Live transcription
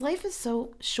Life is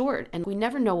so short, and we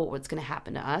never know what's going to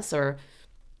happen to us or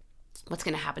what's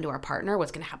going to happen to our partner,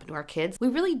 what's going to happen to our kids. We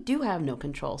really do have no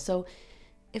control. So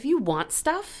if you want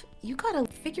stuff, you got to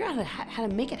figure out how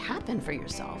to make it happen for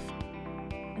yourself.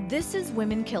 This is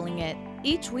Women Killing It.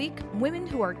 Each week, women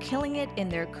who are killing it in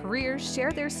their careers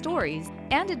share their stories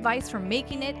and advice for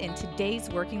making it in today's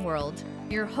working world.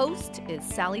 Your host is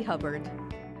Sally Hubbard.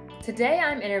 Today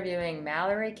I'm interviewing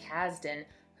Mallory Kasdan,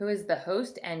 who is the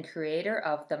host and creator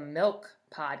of the Milk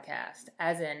podcast,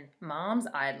 as in Moms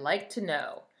I'd Like to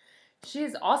Know. She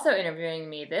is also interviewing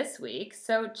me this week,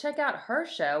 so check out her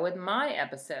show with my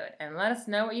episode and let us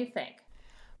know what you think.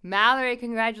 Mallory,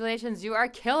 congratulations, you are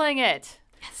killing it.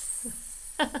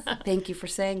 Yes. Thank you for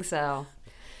saying so.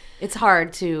 It's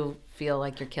hard to feel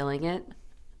like you're killing it.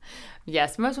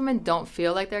 Yes, most women don't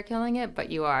feel like they're killing it,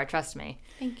 but you are, trust me.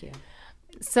 Thank you.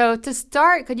 So to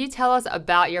start, could you tell us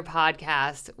about your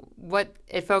podcast, what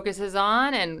it focuses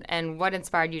on, and what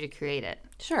inspired you to create it?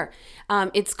 Sure.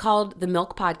 It's called the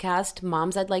Milk Podcast,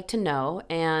 Moms I'd Like to Know.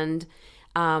 And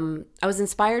I was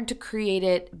inspired to create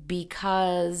it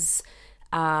because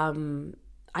I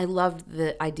loved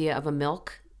the idea of a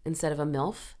milk instead of a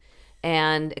MILF.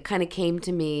 And it kind of came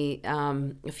to me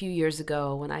a few years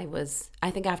ago when I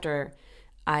think after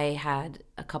I had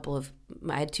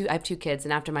I have two kids,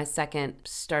 and after my second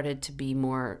started to be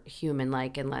more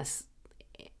human-like and less,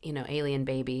 alien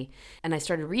baby, and I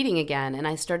started reading again, and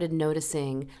I started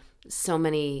noticing so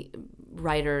many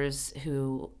writers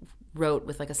who wrote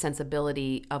with like a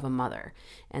sensibility of a mother,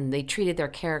 and they treated their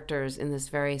characters in this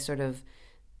very sort of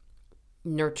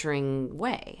nurturing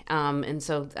way, and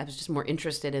so I was just more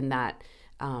interested in that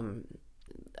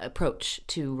approach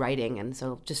to writing, and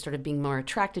so just started being more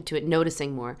attracted to it,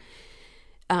 noticing more,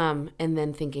 and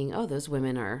then thinking, oh, those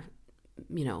women are,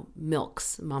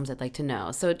 milks, moms I'd like to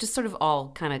know. So it just sort of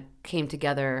all kind of came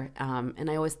together, and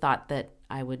I always thought that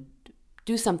I would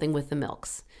do something with the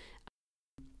milks.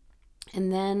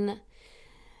 And then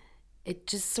it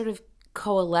just sort of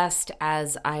coalesced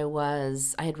as I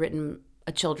had written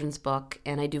a children's book,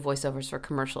 and I do voiceovers for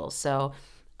commercials, so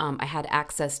I had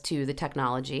access to the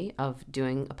technology of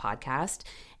doing a podcast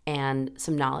and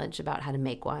some knowledge about how to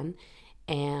make one.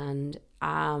 And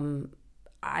I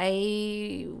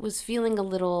was feeling a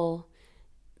little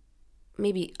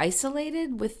maybe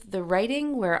isolated with the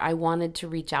writing, where I wanted to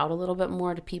reach out a little bit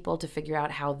more to people to figure out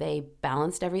how they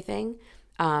balanced everything.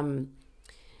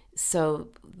 So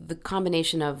the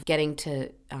combination of getting to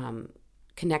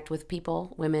connect with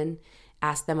people, women,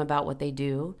 ask them about what they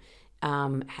do,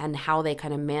 and how they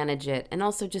kind of manage it, and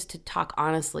also just to talk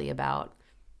honestly about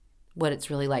what it's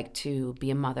really like to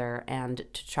be a mother and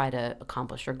to try to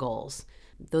accomplish your goals.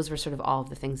 Those were sort of all of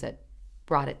the things that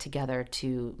brought it together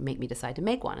to make me decide to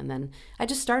make one. And then I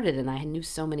just started, and I knew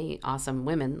so many awesome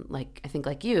women,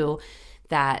 like you,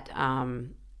 that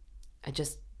I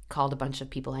just called a bunch of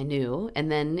people I knew,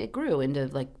 and then it grew into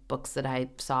like books that I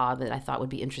saw that I thought would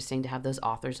be interesting to have those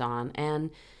authors on, and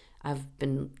I've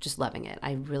been just loving it.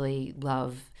 I really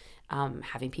love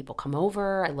having people come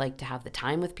over. I like to have the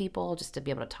time with people just to be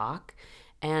able to talk.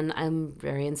 And I'm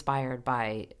very inspired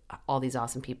by all these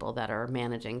awesome people that are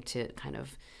managing to kind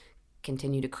of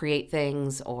continue to create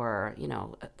things, or,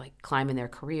 like climb in their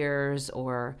careers,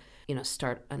 or,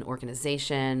 start an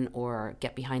organization or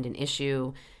get behind an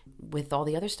issue with all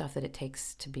the other stuff that it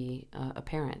takes to be a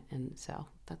parent. And so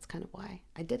that's kind of why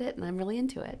I did it, and I'm really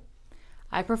into it.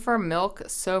 I prefer milk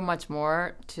so much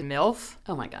more to MILF.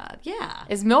 Oh my God, yeah.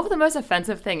 Is MILF the most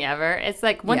offensive thing ever? It's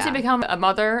like once you become a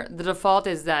mother, the default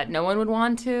is that no one would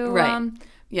want to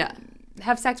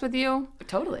have sex with you.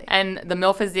 Totally. And the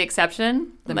MILF is the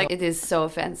exception. It is so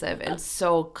offensive and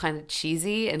so kind of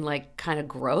cheesy and like kind of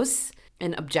gross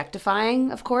and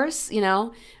objectifying, of course,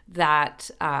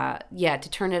 that, to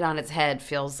turn it on its head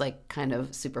feels like kind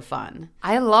of super fun.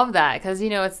 I love that because,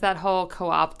 it's that whole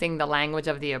co-opting the language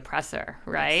of the oppressor,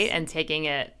 right? Yes. And taking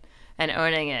it and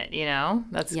owning it,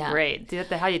 That's great.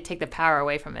 That's how you take the power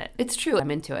away from it. It's true.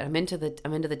 I'm into it. I'm into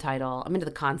the title. I'm into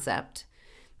the concept.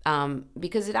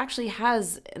 Because it actually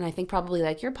has, and I think probably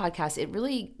like your podcast, it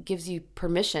really gives you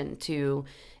permission to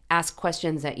ask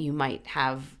questions that you might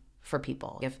have for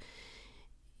people. If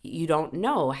you don't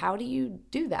know, how do you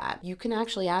do that? You can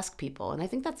actually ask people. And I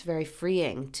think that's very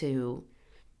freeing to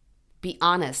be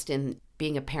honest in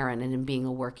being a parent and in being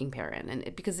a working parent.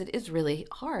 And because it is really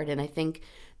hard. And I think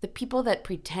the people that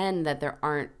pretend that there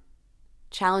aren't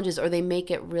challenges, or they make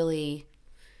it really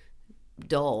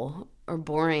dull or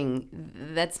boring,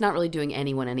 that's not really doing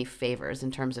anyone any favors in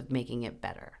terms of making it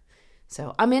better.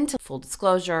 So I'm into full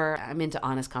disclosure. I'm into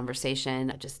honest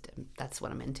conversation. That's what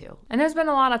I'm into. And there's been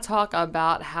a lot of talk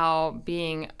about how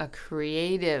being a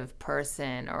creative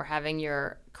person or having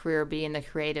your career be in the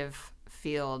creative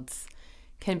fields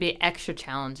can be extra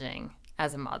challenging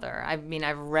as a mother. I mean,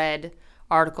 I've read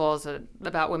articles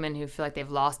about women who feel like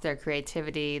they've lost their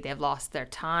creativity, they've lost their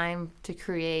time to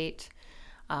create.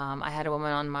 I had a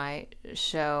woman on my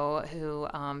show who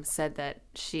said that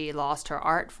she lost her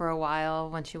art for a while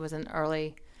when she was in the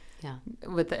early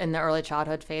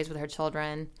childhood phase with her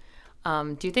children.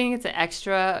 Do you think it's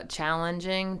extra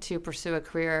challenging to pursue a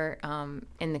career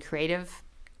in the creative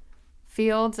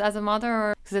fields as a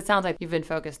mother? Because it sounds like you've been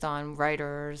focused on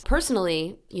writers.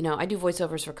 Personally, I do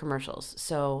voiceovers for commercials.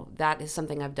 So that is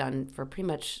something I've done for pretty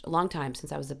much a long time,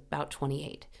 since I was about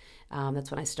 28.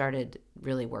 That's when I started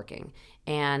really working.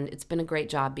 And it's been a great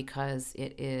job because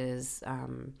it is,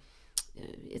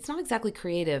 it's not exactly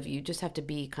creative. You just have to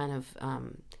be kind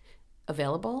of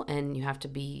available, and you have to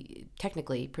be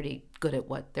technically pretty good at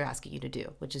what they're asking you to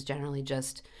do, which is generally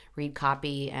just read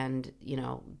copy and,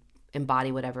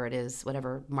 embody whatever it is,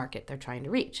 whatever market they're trying to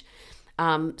reach.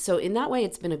 So in that way,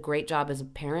 it's been a great job as a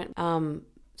parent.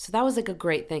 So that was like a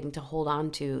great thing to hold on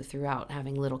to throughout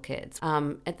having little kids.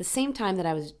 At the same time that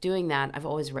I was doing that, I've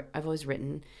always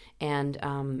written.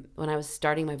 And when I was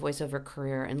starting my voiceover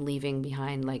career and leaving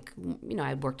behind,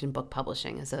 I worked in book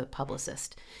publishing as a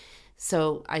publicist.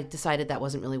 So I decided that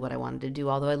wasn't really what I wanted to do.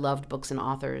 Although I loved books and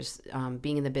authors,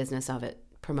 being in the business of it,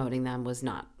 promoting them was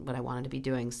not what I wanted to be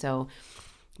doing.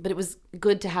 But it was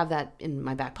good to have that in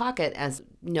my back pocket as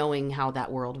knowing how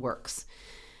that world works.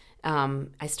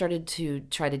 I started to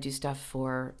try to do stuff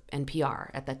for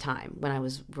NPR at that time when I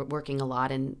was working a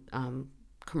lot in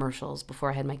commercials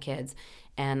before I had my kids.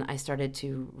 And I started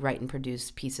to write and produce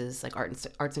pieces like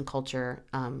arts and culture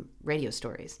radio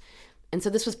stories. And so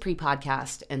this was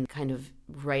pre-podcast and kind of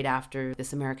right after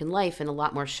This American Life, and a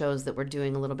lot more shows that were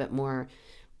doing a little bit more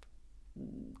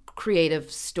creative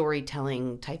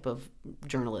storytelling type of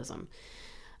journalism.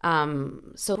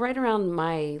 So right around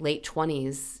my late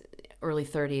 20s, early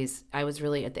 30s, I was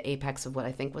really at the apex of what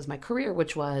I think was my career,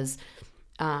 which was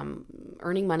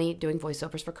earning money doing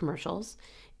voiceovers for commercials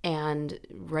and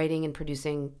writing and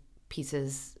producing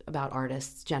pieces about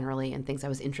artists generally and things I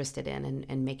was interested in,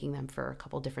 and making them for a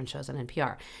couple different shows on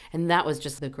NPR. And that was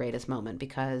just the greatest moment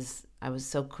because I was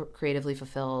so creatively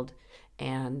fulfilled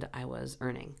and I was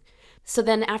earning. So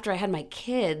then after I had my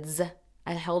kids,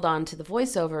 I held on to the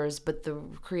voiceovers, but the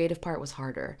creative part was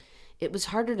harder. It was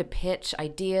harder to pitch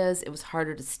ideas. It was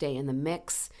harder to stay in the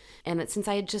mix. And since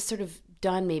I had just sort of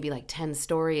done maybe like 10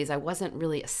 stories, I wasn't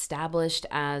really established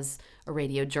as a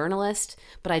radio journalist,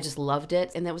 but I just loved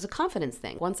it. And that was a confidence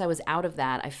thing. Once I was out of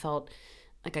that, I felt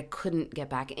like I couldn't get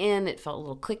back in. It felt a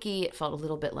little clicky. It felt a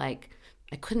little bit like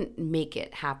I couldn't make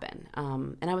it happen.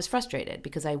 And I was frustrated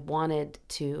because I wanted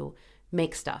to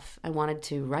make stuff. I wanted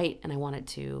to write and I wanted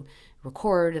to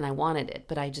record and I wanted it,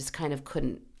 but I just kind of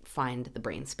couldn't find the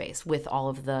brain space with all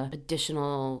of the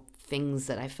additional things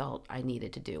that I felt I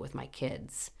needed to do with my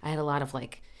kids. I had a lot of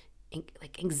like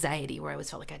anxiety where I always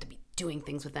felt like I had to be doing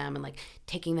things with them and like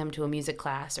taking them to a music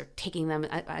class or taking them.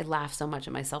 I laugh so much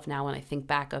at myself now when I think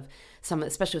back of some,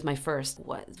 especially with my first,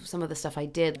 some of the stuff I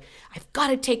did. I've got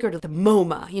to take her to the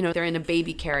MoMA. They're in a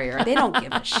baby carrier. They don't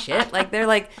give a shit.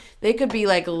 They could be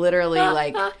like literally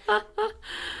like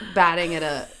batting at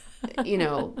a,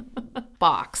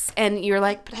 box. And you're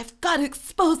like, but I've got to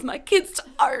expose my kids to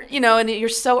art, and you're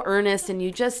so earnest and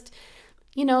you're just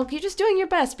doing your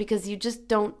best because you just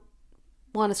don't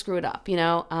want to screw it up,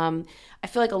 I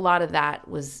feel like a lot of that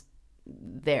was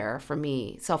there for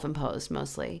me, self-imposed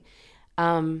mostly.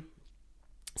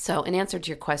 So in answer to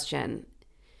your question,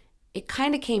 it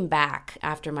kind of came back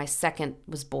after my second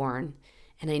was born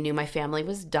and I knew my family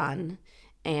was done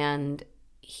and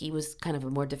he was kind of a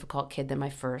more difficult kid than my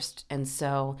first. And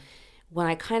so when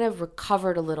I kind of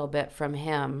recovered a little bit from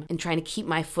him and trying to keep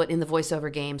my foot in the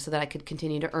voiceover game so that I could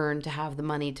continue to earn, to have the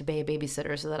money to pay a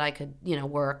babysitter so that I could,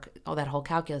 work, all that whole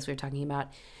calculus we were talking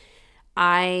about,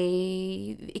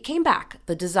 it came back,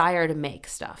 the desire to make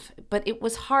stuff. But it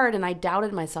was hard and I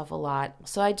doubted myself a lot.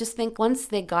 So I just think once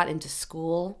they got into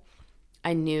school,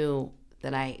 I knew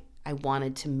that I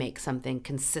wanted to make something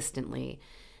consistently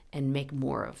and make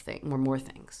more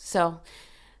things. So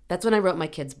that's when I wrote my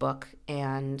kids' book,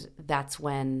 and that's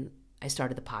when I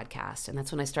started the podcast, and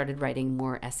that's when I started writing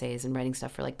more essays and writing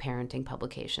stuff for like parenting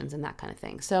publications and that kind of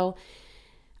thing. So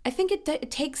I think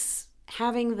it takes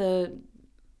having the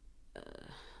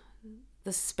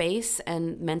space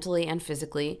and mentally and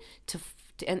physically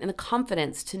and the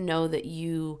confidence to know that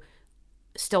you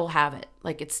still have it.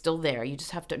 Like, it's still there. You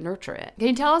just have to nurture it. Can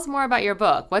you tell us more about your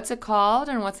book? What's it called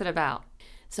and what's it about?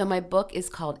 So my book is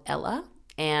called Ella,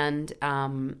 and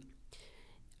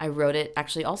I wrote it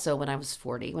actually also when I was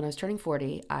 40. When I was turning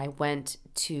 40, I went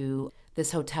to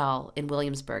this hotel in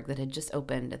Williamsburg that had just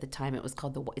opened at the time. It's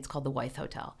called the Wythe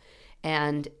Hotel,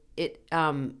 and it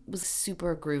was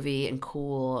super groovy and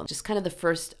cool. Just kind of the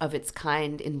first of its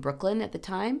kind in Brooklyn at the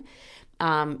time.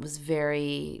 It was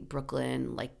very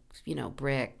Brooklyn, like,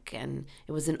 brick, and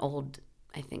it was an old,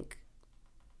 I think,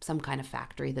 some kind of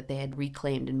factory that they had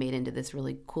reclaimed and made into this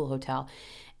really cool hotel.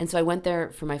 And so I went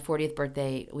there for my 40th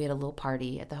birthday. We had a little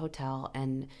party at the hotel,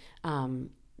 and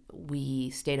we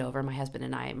stayed over, my husband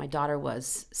and I. My daughter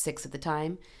was 6 at the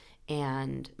time,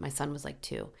 and my son was like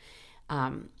 2.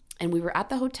 And we were at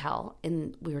the hotel,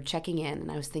 and we were checking in,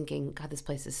 and I was thinking, God, this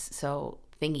place is so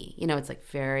thingy. It's like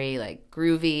very like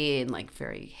groovy and like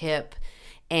very hip.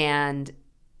 And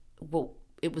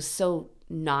it was so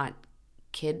not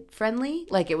kid friendly.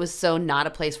 Like, it was so not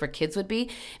a place where kids would be.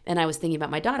 And I was thinking about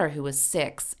my daughter, who was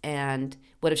 6, and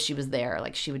what if she was there?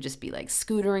 Like, she would just be like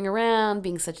scootering around,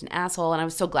 being such an asshole. And I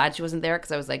was so glad she wasn't there,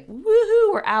 because I was like,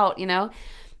 woohoo, we're out,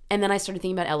 And then I started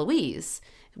thinking about Eloise,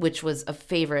 which was a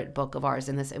favorite book of ours.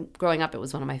 And growing up, it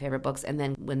was one of my favorite books. And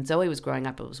then when Zoe was growing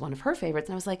up, it was one of her favorites.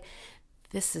 And I was like,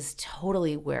 this is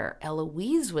totally where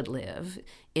Eloise would live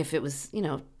if it was,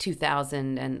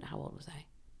 2000, and how old was I?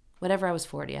 Whatever, I was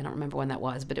 40. I don't remember when that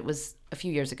was, but it was a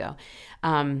few years ago.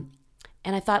 And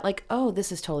I thought, like, oh,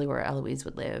 this is totally where Eloise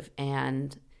would live.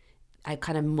 And I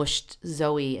kind of mushed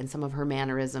Zoe and some of her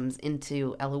mannerisms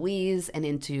into Eloise and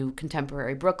into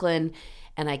contemporary Brooklyn.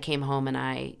 And I came home and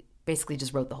I basically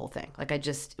just wrote the whole thing. Like,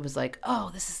 it was like, oh,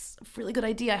 this is a really good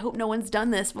idea. I hope no one's done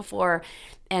this before.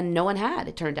 And no one had,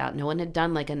 it turned out. No one had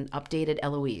done like an updated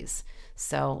Eloise.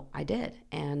 So I did.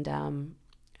 And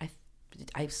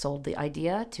I sold the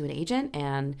idea to an agent,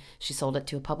 and she sold it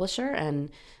to a publisher, and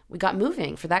we got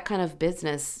moving for that kind of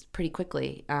business pretty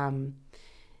quickly.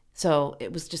 So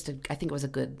it was I think it was a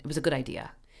good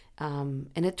idea. And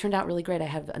it turned out really great. I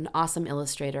have an awesome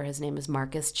illustrator. His name is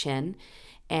Marcus Chin,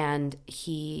 and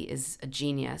he is a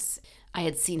genius. I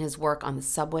had seen his work on the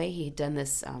subway. He had done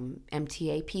this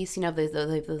MTA piece,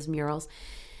 those murals.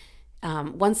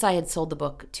 Once I had sold the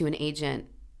book to an agent,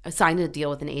 I signed a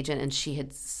deal with an agent, and she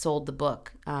had sold the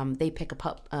book. They pick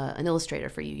an illustrator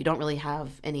for you. You don't really have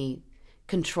any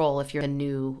control if you're a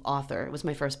new author. It was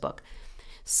my first book.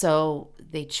 So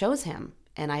they chose him,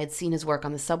 and I had seen his work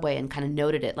on the subway and kind of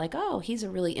noted it like, oh, he's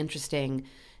a really interesting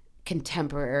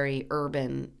contemporary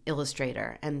urban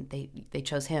illustrator. And they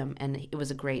chose him, and it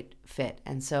was a great fit.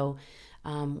 And so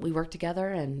we worked together,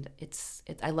 and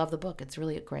I love the book. It's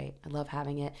really great. I love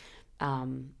having it.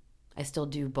 I still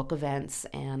do book events,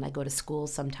 and I go to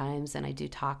schools sometimes, and I do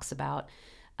talks about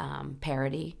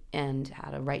parody and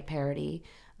how to write parody.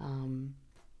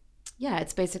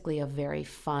 It's basically a very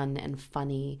fun and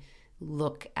funny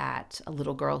look at a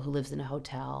little girl who lives in a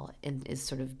hotel and is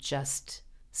sort of just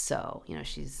so.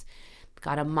 She's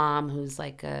got a mom who's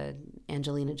like a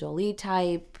Angelina Jolie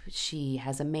type. She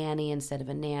has a manny instead of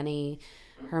a nanny.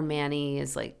 Her manny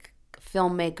is like a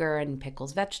filmmaker and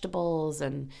pickles vegetables,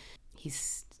 and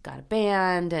he's got a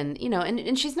band, and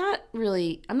and she's not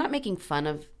really, I'm not making fun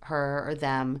of her or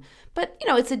them, but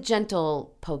it's a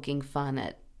gentle poking fun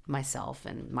at myself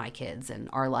and my kids and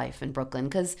our life in Brooklyn,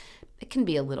 because it can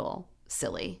be a little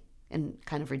silly and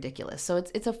kind of ridiculous. So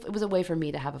it was a way for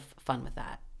me to have fun with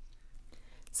that.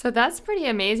 So that's pretty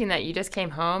amazing that you just came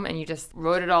home and you just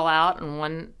wrote it all out in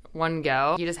one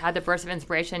go. You just had the burst of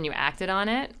inspiration and you acted on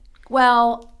it.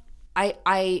 Well,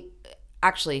 I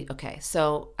actually, okay,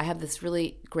 so I have this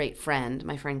really great friend,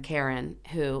 my friend Karen,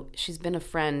 who she's been a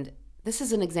friend. This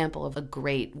is an example of a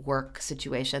great work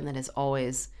situation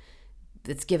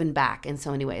that's given back in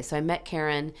so many ways. So I met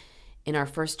Karen in our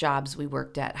first jobs. We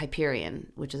worked at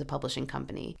Hyperion, which is a publishing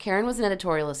company. Karen was an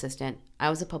editorial assistant. I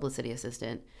was a publicity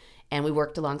assistant, and we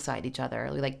worked alongside each other.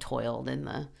 We toiled in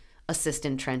the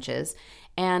assistant trenches.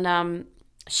 And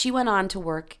she went on to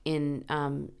work in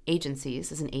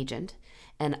agencies as an agent.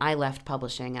 And I left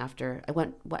publishing after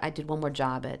I did one more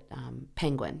job at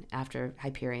Penguin after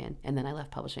Hyperion, and then I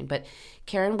left publishing. But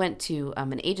Karen went to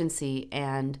an agency,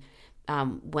 and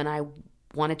when I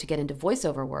wanted to get into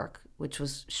voiceover work, which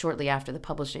was shortly after the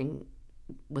publishing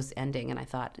was ending, and I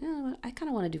thought, I kind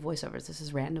of want to do voiceovers. This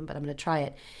is random, but I'm going to try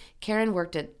it. Karen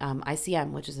worked at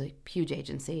ICM, which is a huge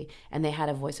agency, and they had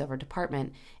a voiceover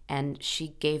department, and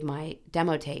she gave my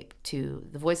demo tape to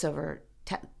the voiceover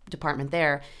department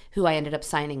there, who I ended up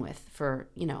signing with for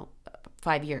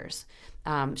 5 years.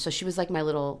 So she was like my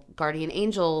little guardian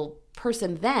angel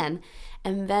person then.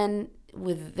 And then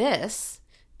with this,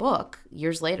 book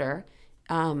years later,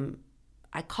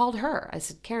 I called her. I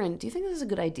said, Karen, do you think this is a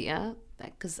good idea?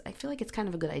 Because I feel like it's kind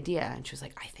of a good idea. And she was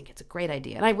like, I think it's a great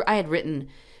idea. And I had written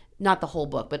not the whole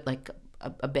book, but like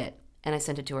a bit. And I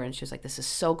sent it to her and she was like, this is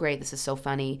so great. This is so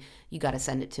funny. You got to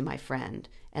send it to my friend.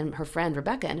 And her friend,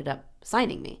 Rebecca, ended up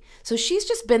signing me. So she's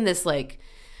just been this like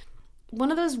one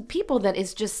of those people that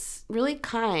is just really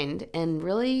kind and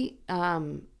really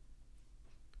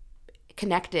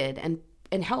connected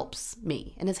and helps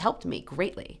me and has helped me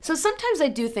greatly. So sometimes I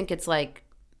do think it's like,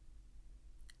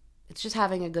 it's just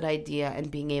having a good idea and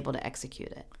being able to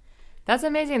execute it. That's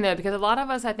amazing, though, because a lot of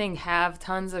us, I think, have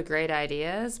tons of great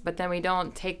ideas, but then we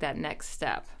don't take that next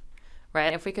step,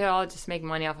 right? If we could all just make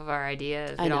money off of our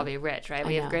ideas, we'd all be rich, right?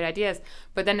 We have great ideas.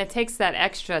 But then it takes that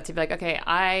extra to be like, okay,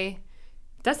 it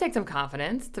does take some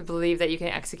confidence to believe that you can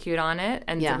execute on it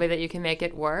and to believe that you can make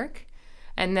it work.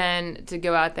 And then to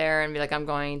go out there and be like, I'm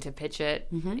going to pitch it,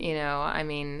 I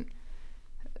mean,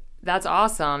 that's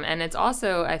awesome. And it's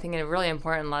also, I think, a really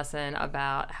important lesson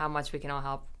about how much we can all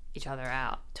help each other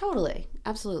out. Totally.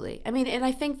 Absolutely. I mean, and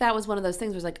I think that was one of those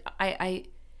things where it's like,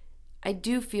 I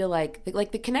do feel like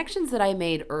the connections that I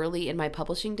made early in my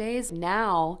publishing days,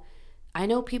 now I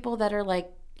know people that are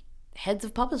like heads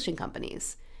of publishing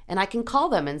companies and I can call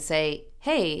them and say,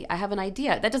 hey, I have an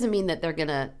idea. That doesn't mean that they're going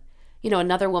to,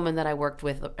 another woman that I worked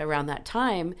with around that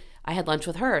time, I had lunch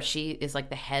with her. She is like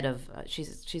the head of, she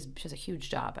has a huge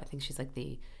job. I think she's like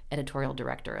the editorial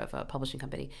director of a publishing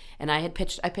company. And I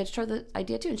pitched her the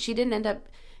idea too. And she didn't end up,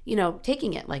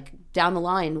 taking it. Like down the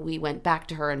line, we went back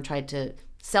to her and tried to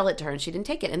sell it to her and she didn't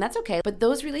take it. And that's okay. But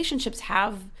those relationships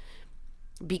have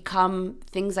become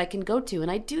things I can go to.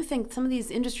 And I do think some of these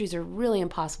industries are really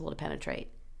impossible to penetrate.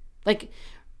 Like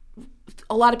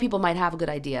a lot of people might have a good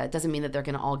idea. It doesn't mean that they're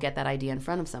going to all get that idea in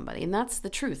front of somebody. And that's the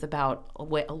truth about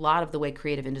a lot of the way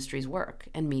creative industries work,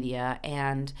 and media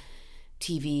and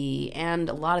TV and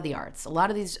a lot of the arts. A lot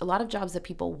of jobs that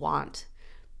people want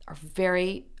are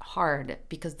very hard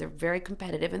because they're very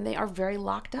competitive and they are very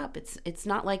locked up. It's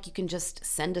not like you can just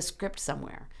send a script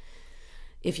somewhere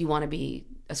if you want to be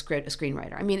a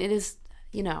screenwriter. I mean, it is,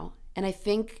 and I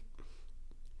think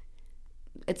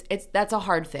that's a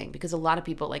hard thing because a lot of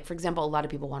people, like for example, a lot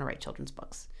of people want to write children's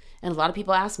books. And a lot of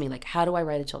people ask me, like, how do I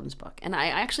write a children's book? And I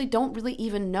actually don't really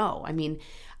even know. I mean,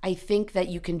 I think that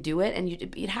you can do it, and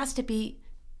it has to be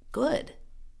good.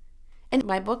 And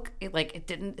my book,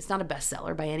 it's not a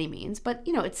bestseller by any means, but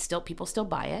it's still, people still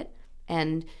buy it,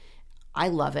 and I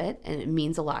love it, and it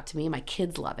means a lot to me. My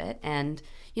kids love it, and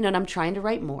and I'm trying to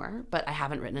write more, but I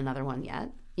haven't written another one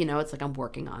yet. It's like I'm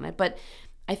working on it, but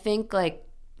I think like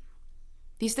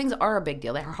these things are a big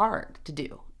deal. They're hard to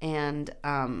do, and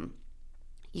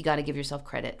you got to give yourself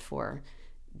credit for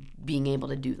being able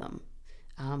to do them.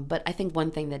 But I think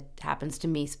one thing that happens to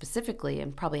me specifically,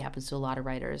 and probably happens to a lot of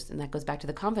writers, and that goes back to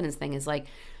the confidence thing, is like,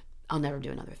 I'll never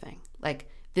do another thing. Like,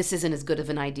 this isn't as good of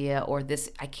an idea, or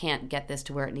I can't get this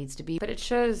to where it needs to be. But it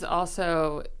shows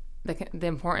also the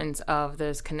importance of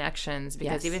those connections,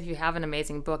 because even if you have an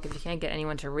amazing book, if you can't get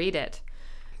anyone to read it,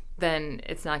 then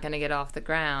it's not going to get off the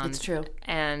ground. It's true.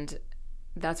 And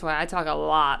that's why I talk a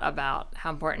lot about how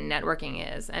important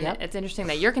networking is. And it's interesting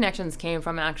that your connections came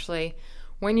from actually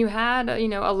when you had,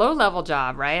 a low-level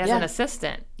job, right, as an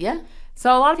assistant. Yeah.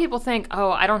 So a lot of people think, oh,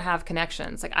 I don't have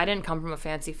connections. Like, I didn't come from a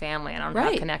fancy family and I don't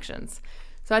have connections.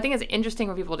 So I think it's interesting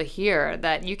for people to hear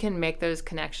that you can make those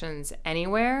connections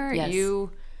anywhere. Yes.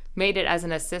 You made it as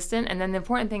an assistant. And then the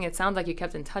important thing, it sounds like you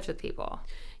kept in touch with people.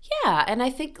 Yeah, and I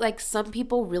think like some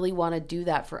people really want to do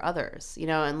that for others,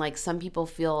 and like some people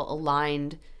feel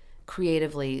aligned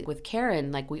creatively with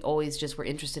Karen. Like we always just were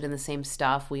interested in the same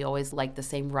stuff. We always liked the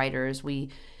same writers. We,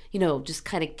 just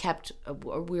kind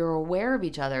of we were aware of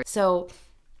each other. So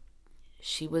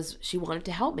she wanted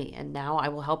to help me, and now I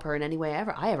will help her in any way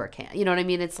I ever can. You know what I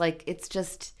mean? It's like, it's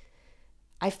just,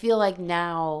 I feel like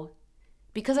now,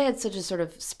 because I had such a sort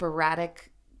of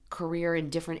sporadic career in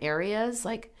different areas,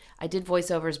 like I did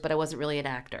voiceovers, but I wasn't really an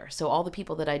actor. So all the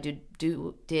people that I did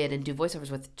voiceovers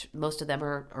with, most of them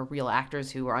are real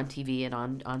actors who are on TV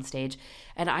and on stage.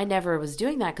 And I never was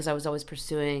doing that because I was always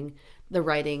pursuing the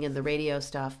writing and the radio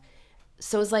stuff.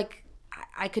 So it was like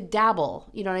I could dabble,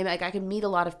 you know what I mean? Like I could meet a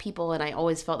lot of people, and I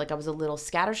always felt like I was a little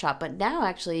scattershot. But now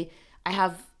actually I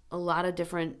have a lot of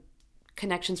different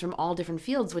connections from all different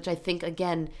fields, which I think,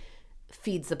 again,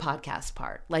 feeds the podcast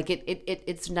part. Like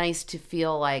it's nice to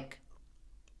feel like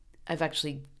I've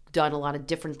actually done a lot of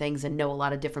different things and know a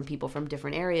lot of different people from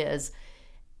different areas.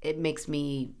 It makes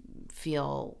me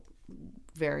feel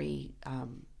very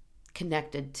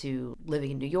connected to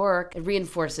living in New York. It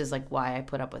reinforces like why I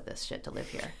put up with this shit to live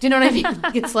here. Do you know what I mean?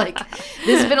 Like, it's like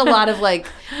there's been a lot of like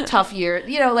tough years,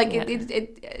 you know, like it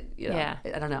you know,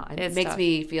 I don't know. It makes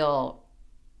me feel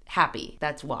happy.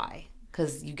 That's why,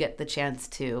 because you get the chance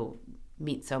to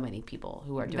meet so many people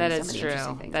who are doing so many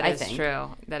interesting things. That is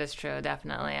true. That is true.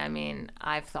 Definitely. I mean,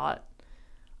 I've thought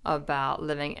about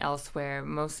living elsewhere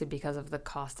mostly because of the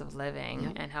cost of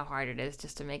living and how hard it is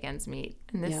just to make ends meet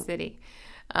in this city.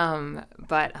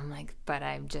 But I'm like, but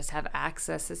I just have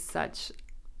access to such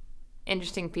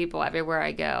interesting people everywhere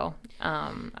I go.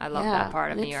 I love that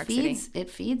part of New York City. It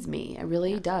feeds me. It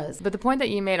really does. But the point that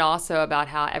you made also about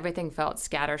how everything felt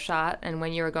scattershot, and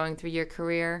when you were going through your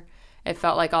career, it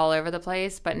felt like all over the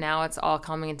place, but now it's all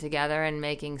coming together and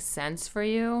making sense for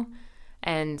you,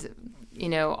 and, you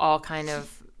know, all kind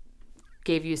of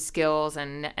gave you skills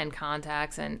and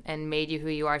contacts and made you who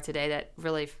you are today that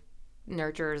really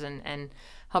nurtures and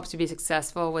helps you be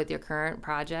successful with your current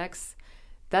projects.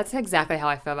 That's exactly how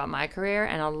I feel about my career,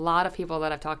 and a lot of people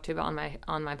that I've talked to on my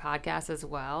podcast as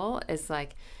well. It's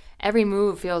like every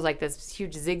move feels like this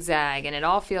huge zigzag, and it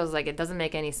all feels like it doesn't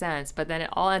make any sense, but then it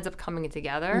all ends up coming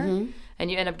together, and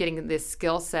you end up getting this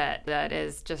skill set that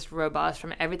is just robust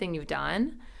from everything you've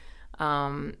done.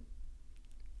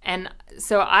 And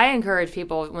so I encourage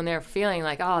people when they're feeling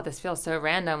like, oh, this feels so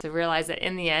random, to realize that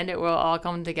in the end it will all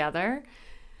come together.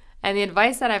 And the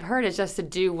advice that I've heard is just to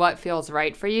do what feels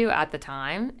right for you at the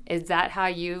time. Is that how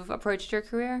you've approached your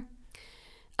career?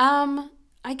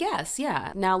 I guess,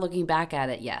 yeah. Now looking back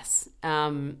at it, yes.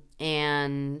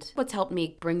 And what's helped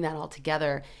me bring that all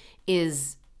together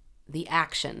is the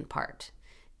action part.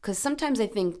 Because sometimes I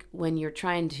think when you're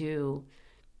trying to,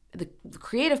 the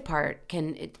creative part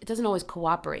it doesn't always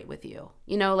cooperate with you.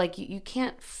 You know, like you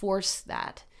can't force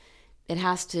that. It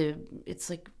has to,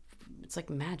 it's like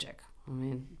magic. I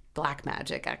mean, black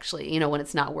magic, actually, you know, when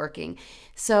it's not working.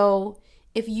 So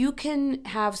if you can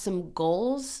have some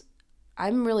goals,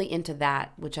 I'm really into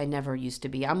that, which I never used to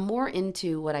be. I'm more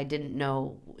into what I didn't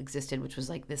know existed, which was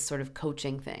like this sort of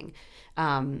coaching thing.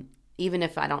 Even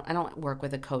if I don't work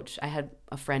with a coach. I had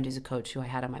a friend who's a coach who I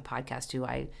had on my podcast who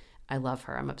I love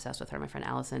her. I'm obsessed with her, my friend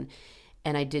Allison.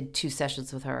 And I did 2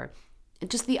 sessions with her.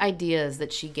 And just the ideas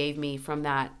that she gave me from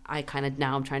that, I kind of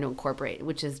now I'm trying to incorporate,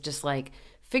 which is just like,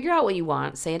 figure out what you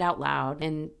want, say it out loud,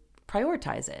 and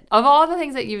prioritize it. Of all the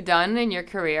things that you've done in your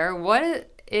career, what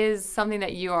is something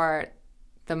that you are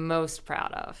the most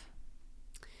proud of?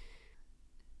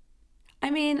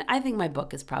 I mean, I think my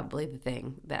book is probably the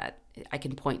thing that I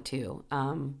can point to.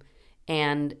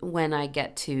 And when I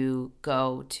get to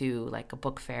go to like a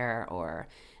book fair, or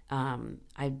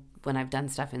when I've done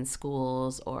stuff in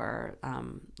schools, or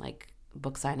like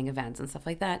book signing events and stuff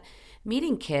like that,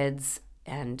 meeting kids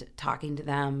and talking to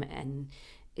them, and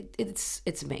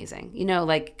it's amazing, you know,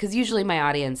 like, because usually my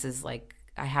audience is like,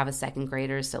 I have a second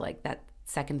grader, so like that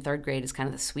second, third grade is kind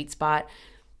of the sweet spot,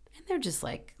 and they're just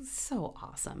like so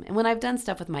awesome. And when I've done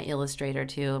stuff with my illustrator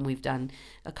too, and we've done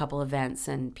a couple events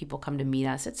and people come to meet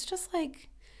us, it's just like,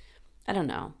 I don't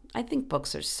know, I think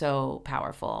books are so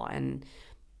powerful, and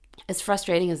as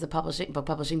frustrating as the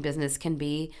publishing business can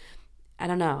be, I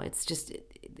don't know, it's just,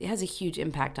 it has a huge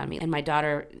impact on me. And my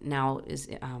daughter now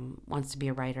wants to be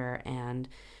a writer, and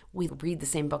we read the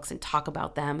same books and talk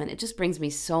about them, and it just brings me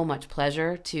so much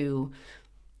pleasure to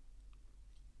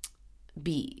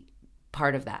be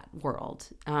part of that world.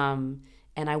 And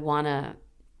I want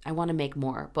to make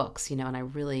more books, you know,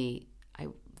 and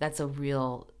that's a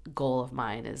real goal of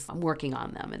mine, is I'm working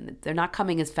on them, and they're not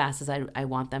coming as fast as I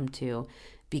want them to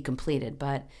be completed,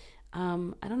 but I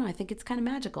don't know, I think it's kind of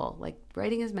magical. Like,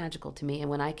 writing is magical to me, and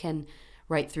when I can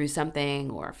write through something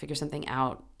or figure something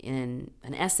out in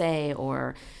an essay,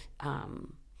 or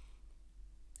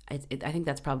I think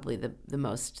that's probably the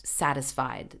most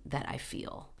satisfied that I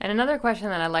feel. And another question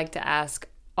that I like to ask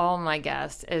all my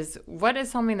guests is, what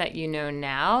is something that you know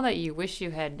now that you wish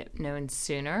you had known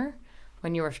sooner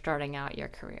when you were starting out your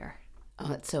career?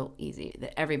 Oh, it's so easy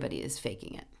that everybody is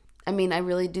faking it. I mean, I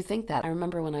really do think that. I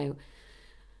remember when I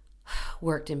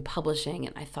worked in publishing,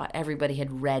 and I thought everybody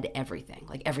had read everything,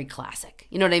 like every classic,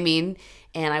 you know what I mean?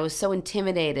 And I was so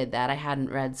intimidated that I hadn't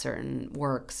read certain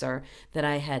works, or that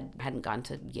I hadn't gone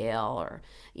to Yale, or,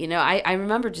 you know, I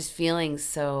remember just feeling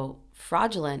so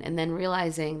fraudulent, and then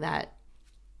realizing that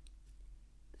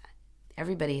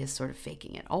everybody is sort of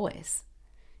faking it always.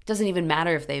 It doesn't even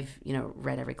matter if they've, you know,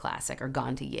 read every classic or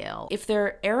gone to Yale. If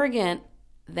they're arrogant,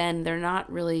 then they're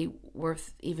not really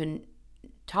worth even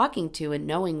talking to and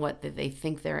knowing what they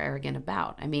think they're arrogant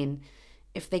about. I mean,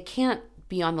 if they can't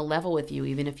be on the level with you,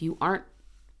 even if you aren't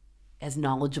as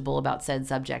knowledgeable about said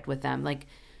subject with them, like,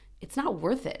 it's not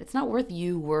worth it. It's not worth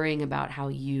you worrying about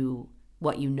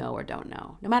what you know or don't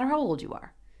know, no matter how old you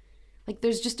are. Like,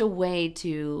 there's just a way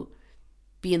to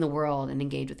be in the world and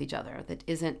engage with each other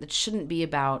that shouldn't be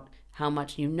about how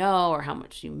much you know or how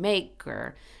much you make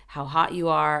or how hot you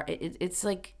are. It's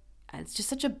just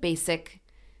such a basic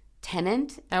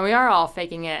tenet. And we are all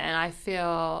faking it. And I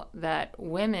feel that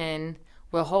women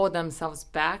will hold themselves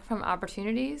back from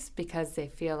opportunities because they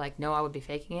feel like, no, I would be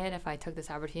faking it if I took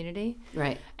this opportunity.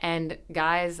 Right. And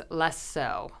guys, less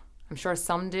so. I'm sure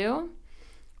some do.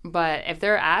 But if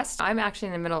they're asked, I'm actually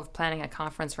in the middle of planning a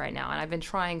conference right now, and I've been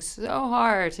trying so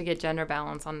hard to get gender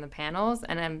balance on the panels,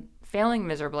 and I'm failing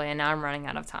miserably, and now I'm running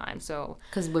out of time. So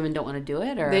because women don't want to do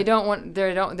it, or they don't want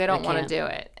to do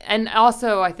it, and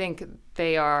also I think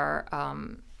they are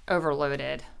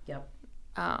overloaded. Yep.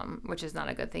 Which is not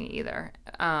a good thing either.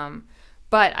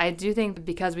 But I do think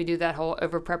because we do that whole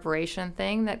over preparation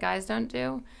thing that guys don't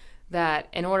do, that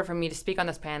in order for me to speak on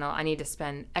this panel, I need to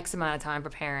spend X amount of time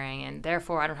preparing, and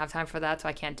therefore I don't have time for that, so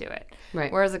I can't do it.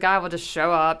 Right. Whereas a guy will just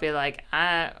show up, be like,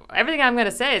 everything I'm going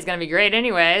to say is going to be great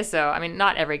anyway. So, I mean,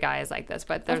 not every guy is like this,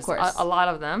 but there's a lot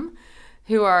of them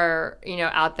who are,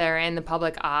 out there in the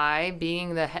public eye,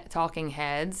 being the talking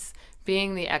heads,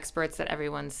 being the experts that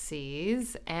everyone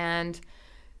sees, and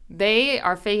they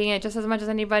are faking it just as much as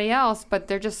anybody else, but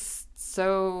they're just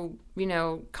so,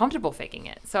 comfortable faking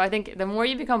it. So I think the more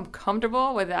you become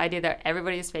comfortable with the idea that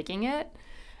everybody is faking it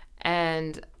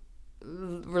and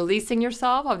releasing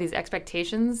yourself of these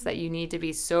expectations that you need to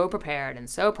be so prepared and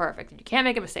so perfect and you can't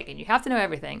make a mistake and you have to know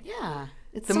everything. Yeah.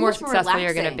 It's the more successful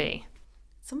you're going to be.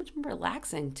 It's so much more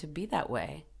relaxing to be that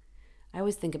way. I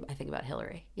think about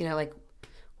Hillary.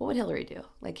 What would Hillary do?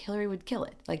 Like, Hillary would kill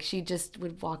it. Like, she just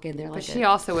would walk in there like. But she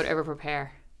also would over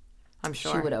prepare. I'm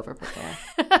sure. She would over prepare.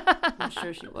 I'm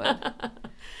sure she would.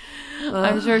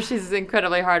 I'm sure she's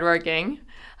incredibly hardworking.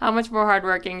 How much more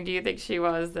hardworking do you think she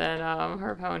was than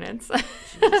her opponents?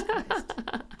 Jesus Christ.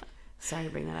 Sorry to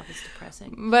bring that up. It's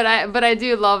depressing. But I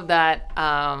do love that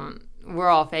we're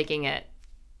all faking it.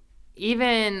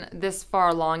 Even this far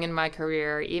along in my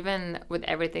career, even with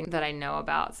everything that I know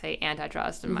about, say,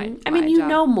 antitrust and my you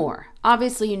know more.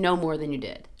 Obviously, you know more than you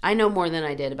did. I know more than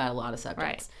I did about a lot of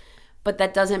subjects. Right. But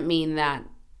that doesn't mean that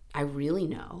I really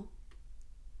know.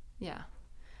 Yeah.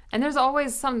 And there's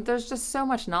just so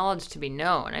much knowledge to be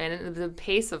known. I mean, the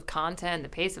pace of content, the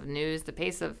pace of news, the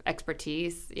pace of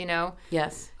expertise,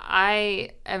 Yes.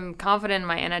 I am confident in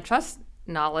my antitrust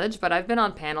knowledge, but I've been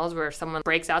on panels where someone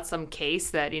breaks out some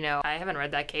case that, I haven't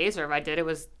read that case, or if I did, it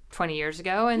was 20 years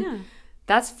ago. And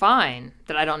that's fine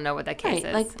that I don't know what that case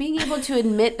is. Like, being able to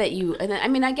admit that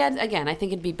I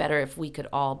think it'd be better if we could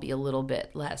all be a little bit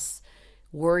less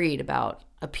worried about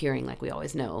appearing like we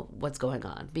always know what's going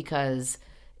on, because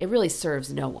it really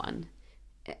serves no one,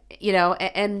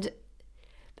 and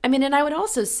I would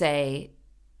also say,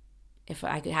 if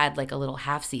I had like a little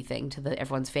half-see thing to the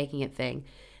everyone's faking it thing,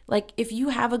 like, if you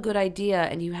have a good idea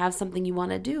and you have something you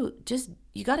want to do,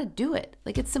 you got to do it.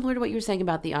 Like, it's similar to what you were saying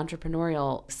about the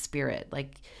entrepreneurial spirit.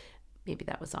 Like, maybe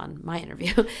that was on my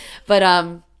interview, but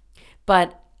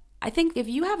I think if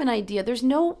you have an idea, there's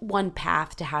no one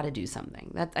path to how to do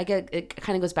something. It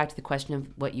kind of goes back to the question of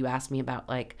what you asked me about,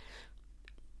 like,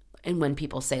 and when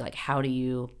people say, like, how do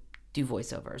you do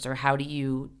voiceovers, or how do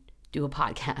you do a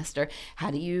podcast, or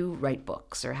how do you write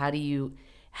books, or how do you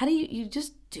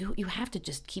just do, you have to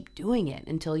just keep doing it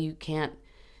until you can't,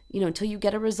 until you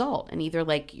get a result. And either,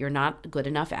 like, you're not good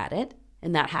enough at it,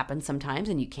 and that happens sometimes,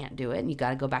 and you can't do it, and you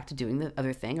got to go back to doing the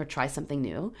other thing or try something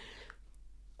new.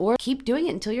 Or keep doing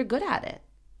it until you're good at it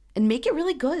and make it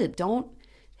really good. Don't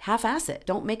half-ass it.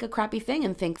 Don't make a crappy thing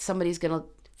and think somebody's going to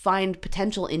find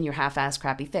potential in your half-ass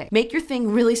crappy thing. Make your thing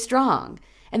really strong,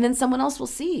 and then someone else will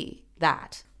see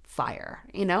that fire.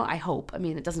 I hope.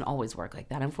 It doesn't always work like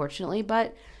that, unfortunately,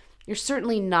 but you're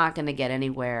certainly not going to get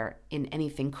anywhere in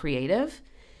anything creative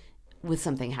with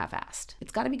something half-assed.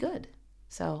 It's got to be good.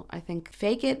 So I think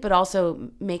fake it, but also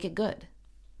make it good.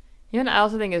 What I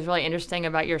also think is really interesting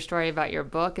about your story, about your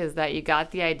book, is that you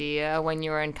got the idea when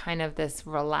you were in kind of this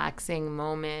relaxing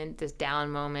moment, this down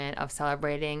moment of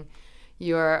celebrating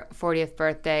your 40th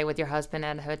birthday with your husband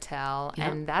at a hotel.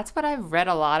 Yeah. And that's what I've read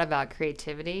a lot about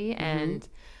creativity and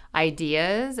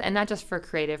ideas, and not just for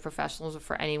creative professionals, but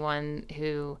for anyone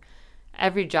who,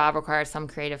 every job requires some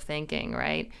creative thinking,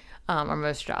 right? Or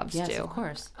most jobs do. Yes, of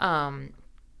course.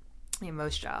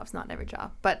 Most jobs, not every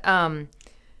job. But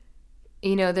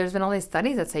there's been all these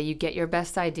studies that say you get your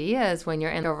best ideas when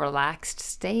you're in a relaxed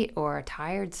state or a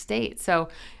tired state. So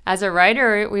as a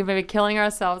writer, we've been killing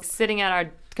ourselves sitting at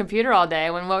our computer all day,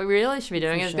 when what we really should be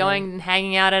doing is going and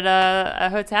hanging out at a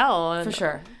hotel. And, for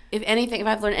sure. if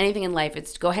I've learned anything in life,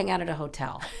 it's to go hang out at a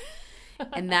hotel.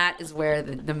 And that is where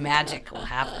the magic will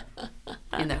happen,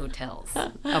 in the hotels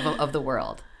of the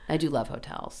world. I do love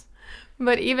hotels.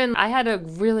 But even I had a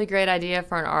really great idea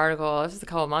for an article. This was a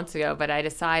couple months ago, but I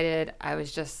decided, I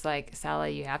was just like,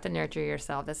 Sally, you have to nurture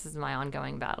yourself. This is my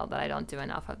ongoing battle that I don't do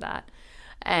enough of that.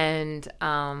 And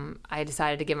I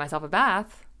decided to give myself a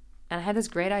bath. And I had this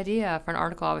great idea for an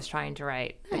article I was trying to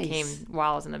write. Nice. That came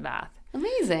while I was in the bath.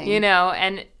 Amazing. You know,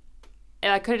 and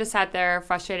I could have just sat there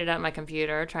frustrated at my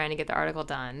computer trying to get the article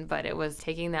done, but it was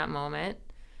taking that moment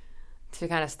to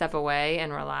kind of step away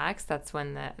and relax. That's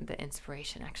when the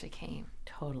inspiration actually came.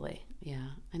 Totally. Yeah.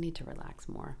 I need to relax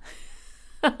more.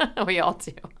 We all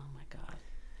do. Oh my God.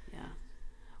 Yeah.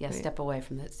 Yeah. Step away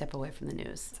from the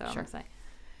news. So sure.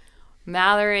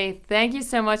 Mallory, thank you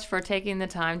so much for taking the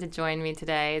time to join me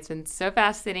today. It's been so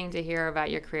fascinating to hear about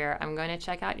your career. I'm going to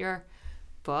check out your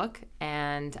book,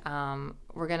 and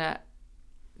we're going to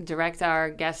direct our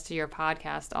guests to your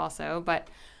podcast also, but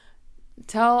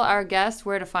tell our guests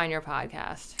where to find your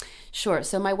podcast. Sure.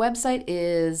 So my website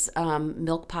is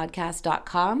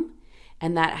milkpodcast.com,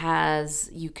 and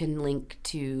you can link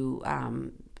to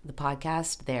the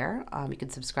podcast there. You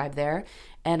can subscribe there.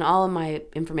 And all of my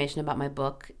information about my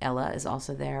book, Ella, is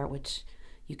also there, which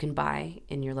you can buy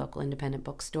in your local independent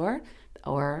bookstore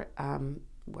or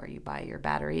where you buy your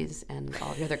batteries and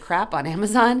all the other crap on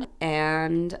Amazon.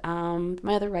 And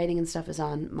my other writing and stuff is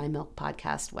on my Milk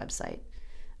Podcast website.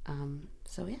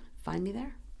 So yeah, find me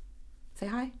there. Say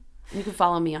hi. And you can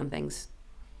follow me on things.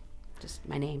 Just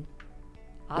my name.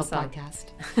 Awesome. Milk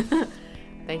Podcast.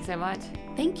 Thanks so much.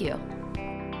 Thank you.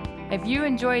 If you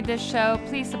enjoyed this show,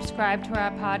 please subscribe to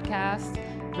our podcast,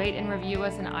 rate and review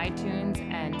us in iTunes,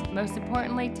 and most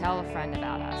importantly, tell a friend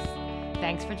about us.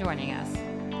 Thanks for joining us.